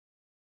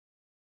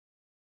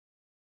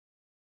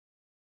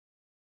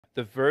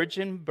The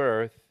virgin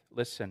birth,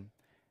 listen,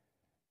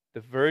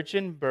 the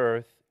virgin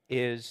birth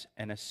is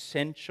an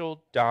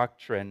essential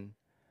doctrine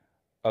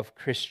of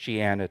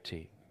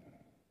Christianity.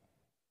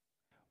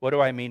 What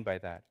do I mean by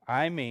that?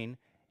 I mean,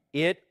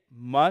 it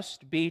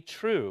must be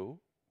true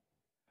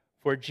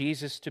for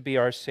Jesus to be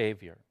our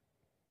Savior.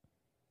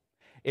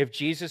 If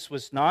Jesus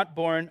was not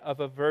born of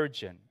a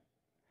virgin,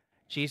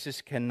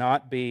 Jesus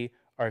cannot be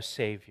our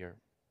Savior.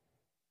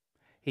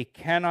 He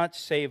cannot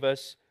save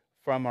us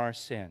from our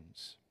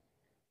sins.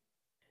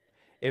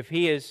 If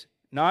He is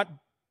not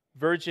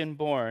virgin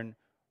born,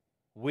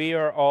 we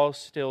are all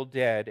still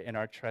dead in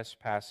our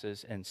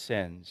trespasses and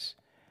sins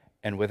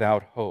and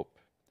without hope.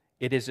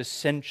 It is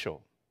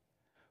essential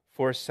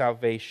for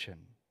salvation.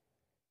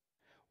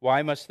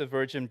 Why must the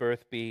virgin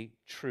birth be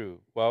true?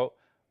 Well,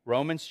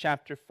 Romans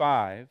chapter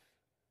 5,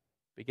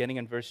 beginning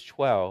in verse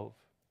 12,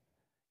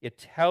 it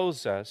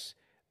tells us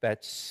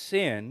that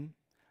sin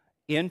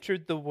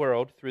entered the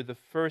world through the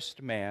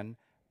first man,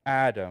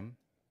 Adam,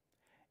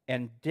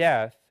 and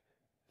death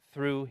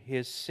through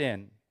his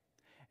sin.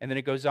 And then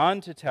it goes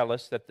on to tell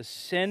us that the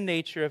sin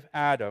nature of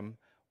Adam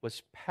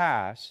was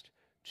passed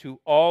to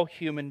all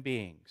human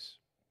beings.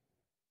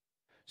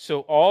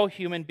 So all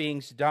human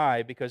beings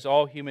die because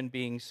all human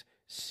beings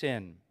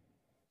sin.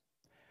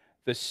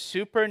 The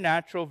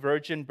supernatural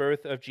virgin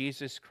birth of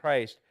Jesus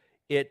Christ,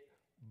 it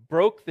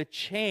broke the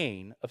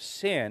chain of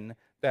sin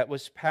that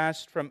was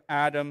passed from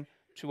Adam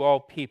to all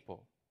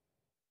people.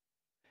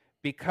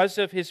 Because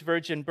of His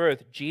virgin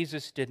birth,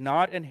 Jesus did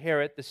not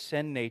inherit the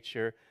sin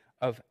nature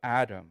of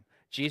Adam.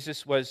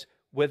 Jesus was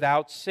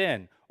without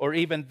sin, or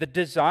even the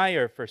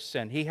desire for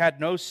sin. He had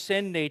no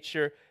sin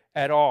nature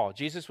at all.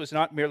 Jesus was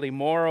not merely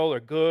moral or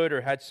good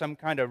or had some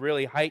kind of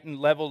really heightened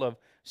level of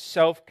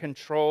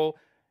self-control.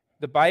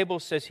 The Bible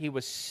says He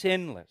was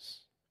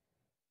sinless.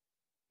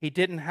 He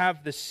didn't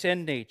have the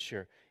sin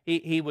nature.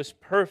 He was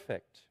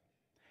perfect.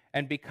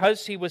 And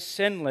because He was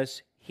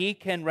sinless, He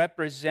can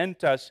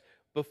represent us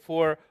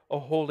before a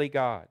holy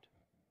God.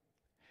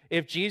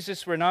 If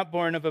Jesus were not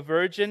born of a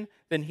virgin,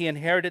 then He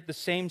inherited the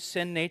same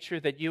sin nature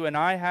that you and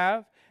I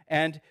have,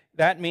 and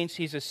that means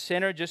He's a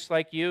sinner just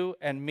like you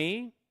and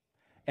me,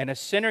 and a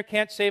sinner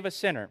can't save a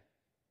sinner.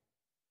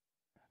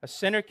 A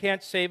sinner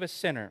can't save a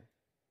sinner.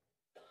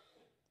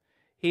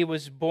 He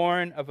was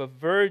born of a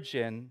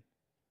virgin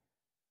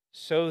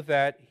so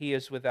that He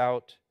is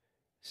without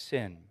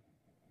sin.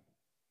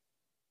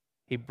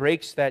 He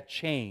breaks that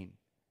chain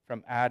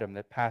from Adam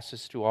that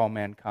passes to all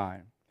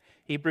mankind.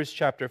 Hebrews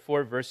chapter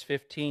 4, verse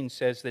 15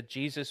 says that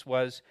Jesus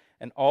was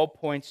in all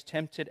points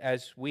tempted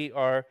as we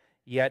are,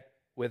 yet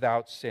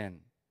without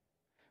sin.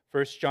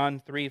 1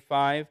 John 3,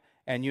 5,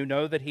 and you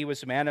know that He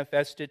was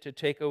manifested to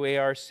take away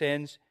our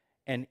sins,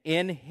 and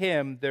in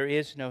Him there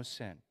is no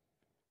sin.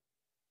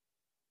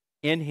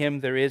 In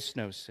Him there is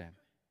no sin.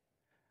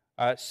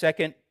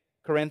 2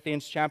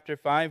 Corinthians chapter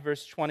 5,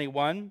 verse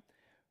 21,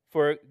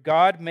 for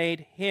God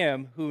made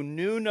Him who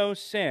knew no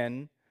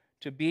sin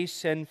to be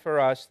sin for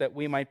us, that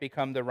we might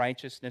become the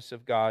righteousness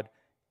of God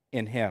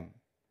in Him.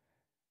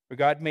 For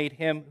God made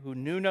Him who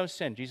knew no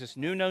sin. Jesus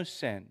knew no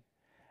sin,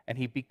 and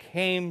He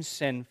became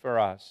sin for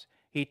us.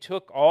 He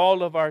took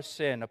all of our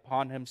sin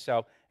upon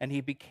Himself, and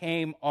He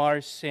became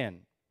our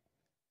sin,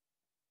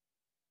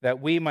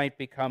 that we might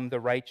become the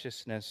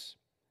righteousness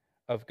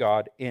of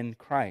God in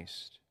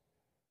Christ.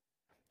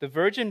 The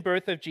virgin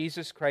birth of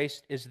Jesus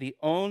Christ is the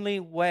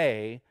only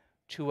way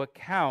to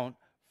account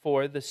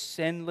for the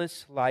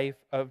sinless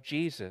life of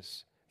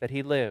Jesus that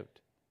He lived.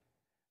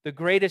 The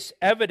greatest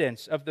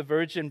evidence of the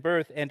virgin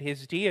birth and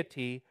His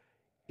deity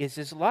is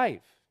His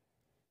life,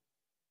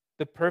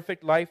 the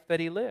perfect life that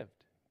He lived.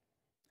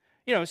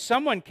 You know,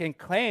 someone can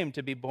claim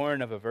to be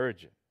born of a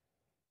virgin.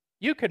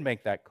 You could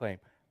make that claim.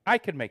 I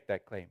could make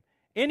that claim.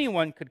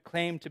 Anyone could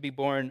claim to be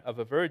born of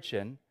a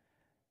virgin.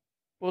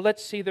 Well,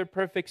 let's see their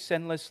perfect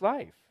sinless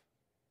life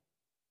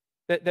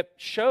that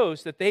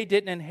shows that they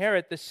didn't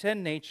inherit the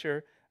sin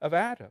nature of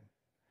Adam.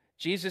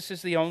 Jesus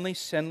is the only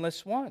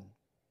sinless one.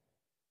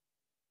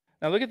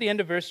 Now look at the end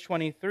of verse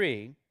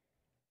 23.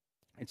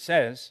 It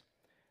says,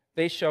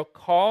 they shall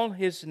call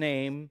His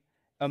name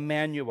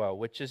Immanuel,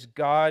 which is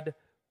God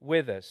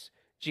with us.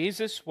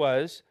 Jesus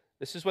was,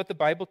 this is what the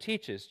Bible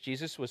teaches,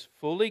 Jesus was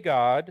fully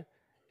God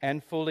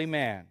and fully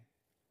man.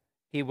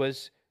 He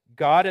was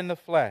God in the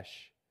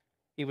flesh.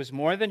 He was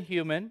more than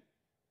human,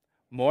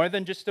 more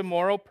than just a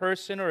moral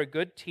person or a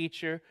good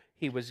teacher.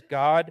 He was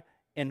God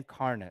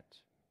incarnate.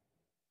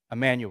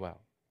 Immanuel,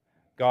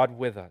 God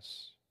with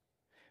us.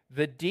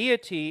 The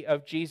deity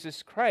of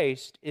Jesus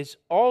Christ is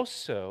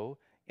also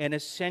an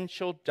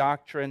essential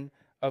doctrine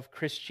of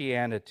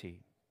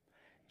Christianity.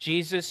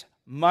 Jesus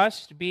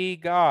must be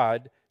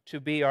God to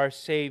be our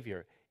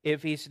Savior.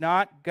 If He's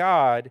not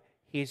God,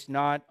 He's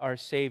not our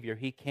Savior.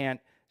 He can't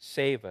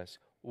save us.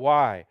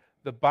 Why?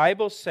 The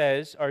Bible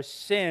says our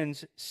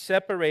sins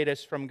separate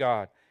us from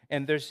God,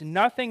 and there's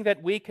nothing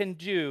that we can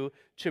do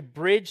to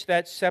bridge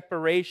that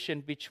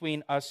separation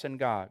between us and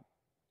God.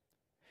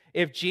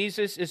 If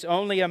Jesus is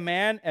only a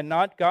man and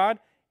not God,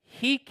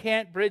 He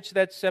can't bridge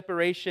that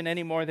separation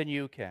any more than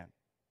you can.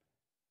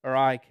 or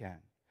I can.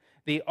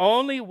 The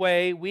only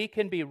way we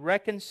can be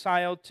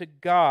reconciled to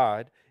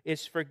God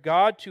is for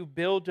God to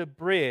build a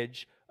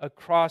bridge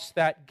across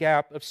that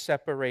gap of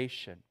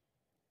separation.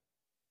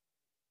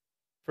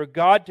 For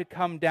God to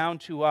come down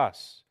to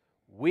us.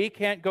 We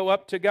can't go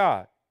up to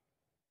God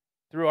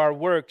through our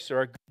works or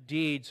our good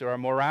deeds or our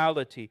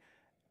morality.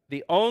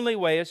 The only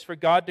way is for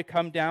God to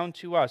come down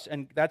to us,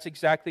 and that's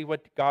exactly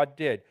what God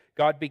did.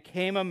 God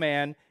became a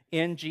man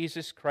in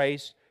Jesus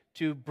Christ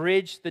to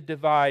bridge the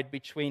divide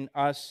between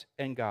us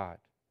and God.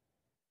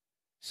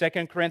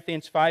 2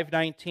 Corinthians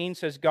 5:19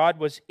 says God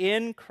was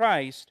in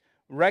Christ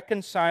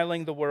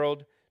reconciling the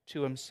world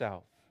to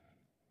himself.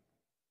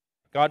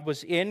 God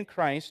was in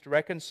Christ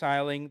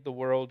reconciling the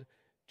world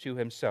to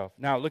himself.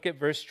 Now look at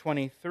verse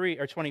 23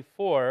 or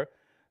 24.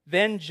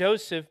 Then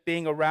Joseph,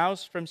 being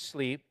aroused from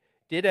sleep,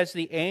 did as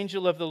the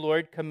angel of the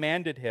Lord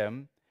commanded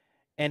him,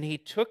 and he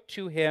took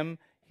to him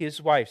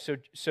his wife.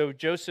 So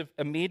Joseph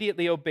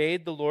immediately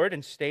obeyed the Lord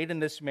and stayed in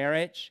this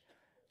marriage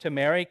to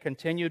Mary,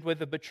 continued with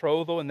the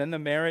betrothal and then the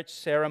marriage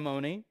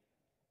ceremony.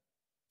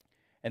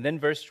 And then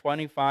verse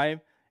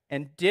 25,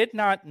 and did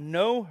not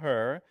know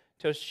her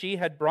till she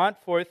had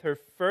brought forth her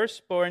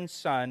firstborn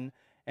son,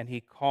 and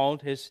he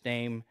called his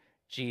name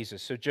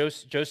Jesus. So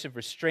Joseph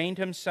restrained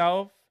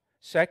himself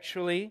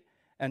sexually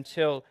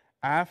until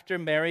after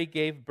Mary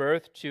gave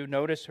birth to,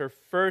 notice, her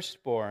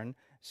firstborn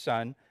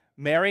son.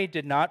 Mary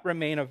did not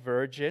remain a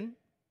virgin.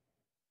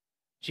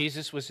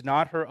 Jesus was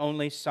not her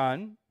only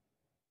son.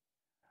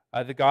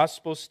 The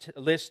Gospels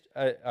list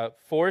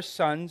 4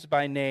 sons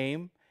by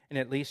name and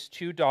at least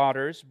 2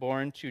 daughters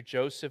born to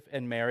Joseph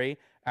and Mary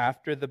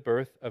after the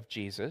birth of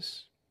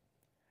Jesus.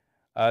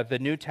 The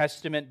New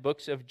Testament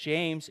books of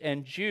James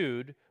and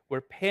Jude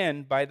were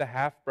penned by the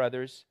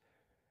half-brothers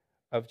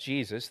of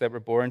Jesus that were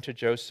born to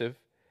Joseph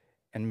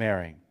and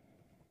Mary.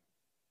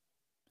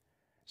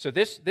 So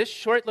this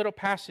short little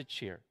passage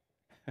here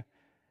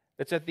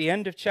that's at the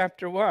end of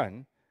chapter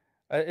 1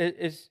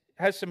 has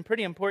some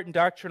pretty important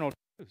doctrinal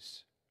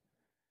truths.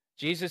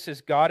 Jesus is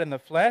God in the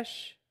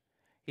flesh.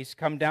 He's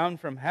come down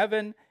from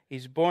heaven.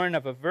 He's born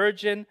of a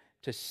virgin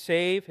to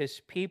save his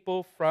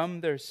people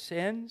from their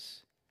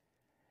sins.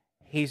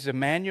 He's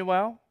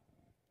Immanuel.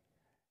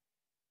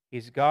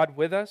 He's God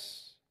with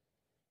us.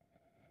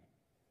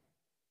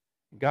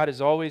 God is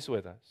always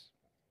with us.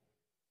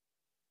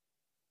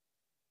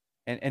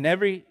 And in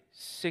every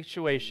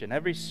situation,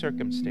 every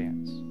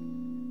circumstance,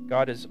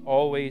 God is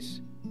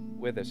always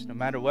with us, no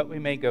matter what we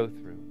may go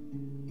through.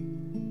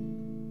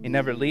 He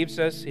never leaves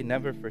us. He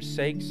never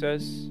forsakes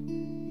us.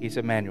 He's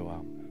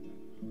Immanuel.